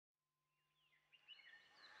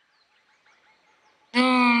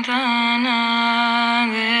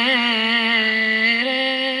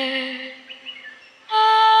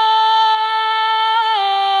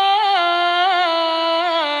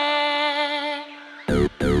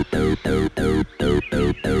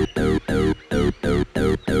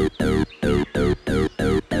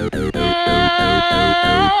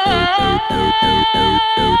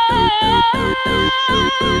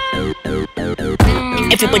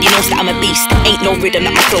Everybody knows that I'm a beast. Ain't no rhythm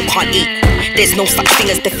that my flow can't eat. There's no such thing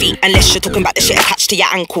as defeat unless you're talking about the shit attached to your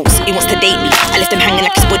ankles. He wants to date me. I left him hanging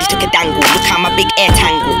like his body took a dangle. Look how my big air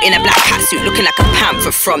tangle. In a black catsuit looking like a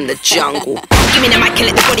panther from the jungle. Give me the mic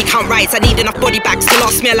and let the body count rise. I need enough body bags to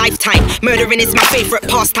last me a lifetime. Murdering is my favourite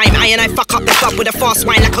pastime. I fuck up the club with a fast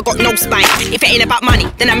wine like I got no spine. If it ain't about money,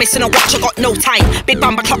 then I'm missing a watch, I got no time. Big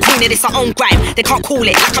bumper clock queen, it's our own grime. They can't call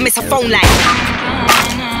it like I miss a phone line.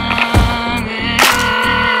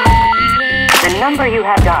 The number you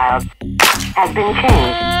have dialed has been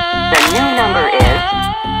changed. The new number is...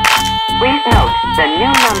 Please note, the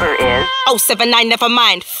new number is... 079, never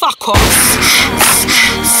mind, fuck off.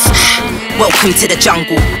 Welcome to the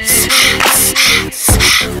jungle.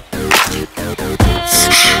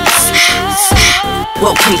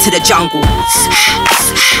 Welcome to the jungle.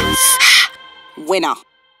 Winner.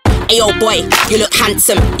 Ayo boy, you look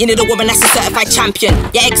handsome. You need a woman that's a certified champion.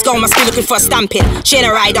 Your ex-girl must be looking for a stamping. She ain't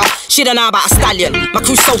a rider, she don't know about a stallion. My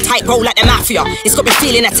crew's so tight, roll like the mafia. It's got me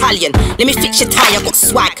feeling Italian. Let me fix your tie, I got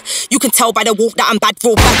swag. You can tell by the walk that I'm bad,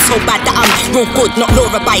 real bad, so bad that I'm real good, not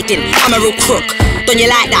law-abiding. I'm a real crook. Don't you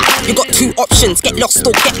like that? You got two options, get lost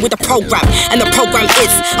or get with the program. And the program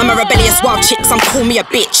is, I'm a rebellious wild chick, some call me a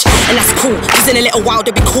bitch. And that's cool, cause in a little while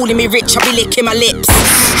they'll be calling me rich. I'll be licking my lips.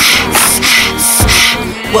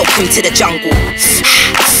 Welcome to the jungle.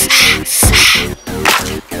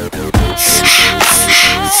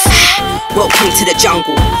 Welcome to the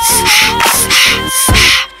jungle.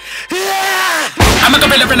 I'm a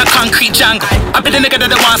gorilla in a concrete jungle. I've been a nigga that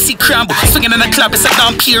they want to see crumble. Swinging in the club, it's a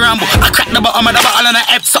dumpy rumble. I crack the bottom of the bottle and a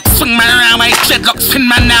head top. Swing man around my dreadlocks, spin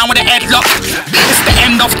man now with a headlock. It's the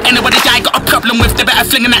end of anybody I got a problem with, they better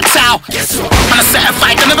fling in that towel. Man, I'm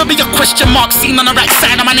certified, there'll never be a question mark seen on the right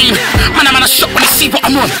side of my name. Man, I'm on a shot when they see what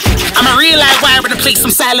I'm on. I'm a real live wire in the place.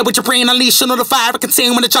 I'm silent with your brain, unleash on the fire. I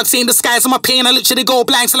contain when the drugs ain't disguised. On my pain, I literally go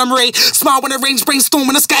blank till I'm Ray. Smart when the range brainstorm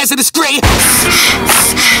when the skies are this grey.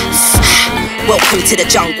 Welcome to the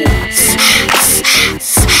jungle.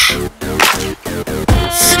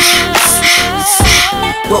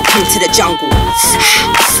 Welcome to the jungle.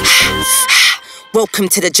 Welcome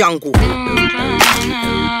to the jungle.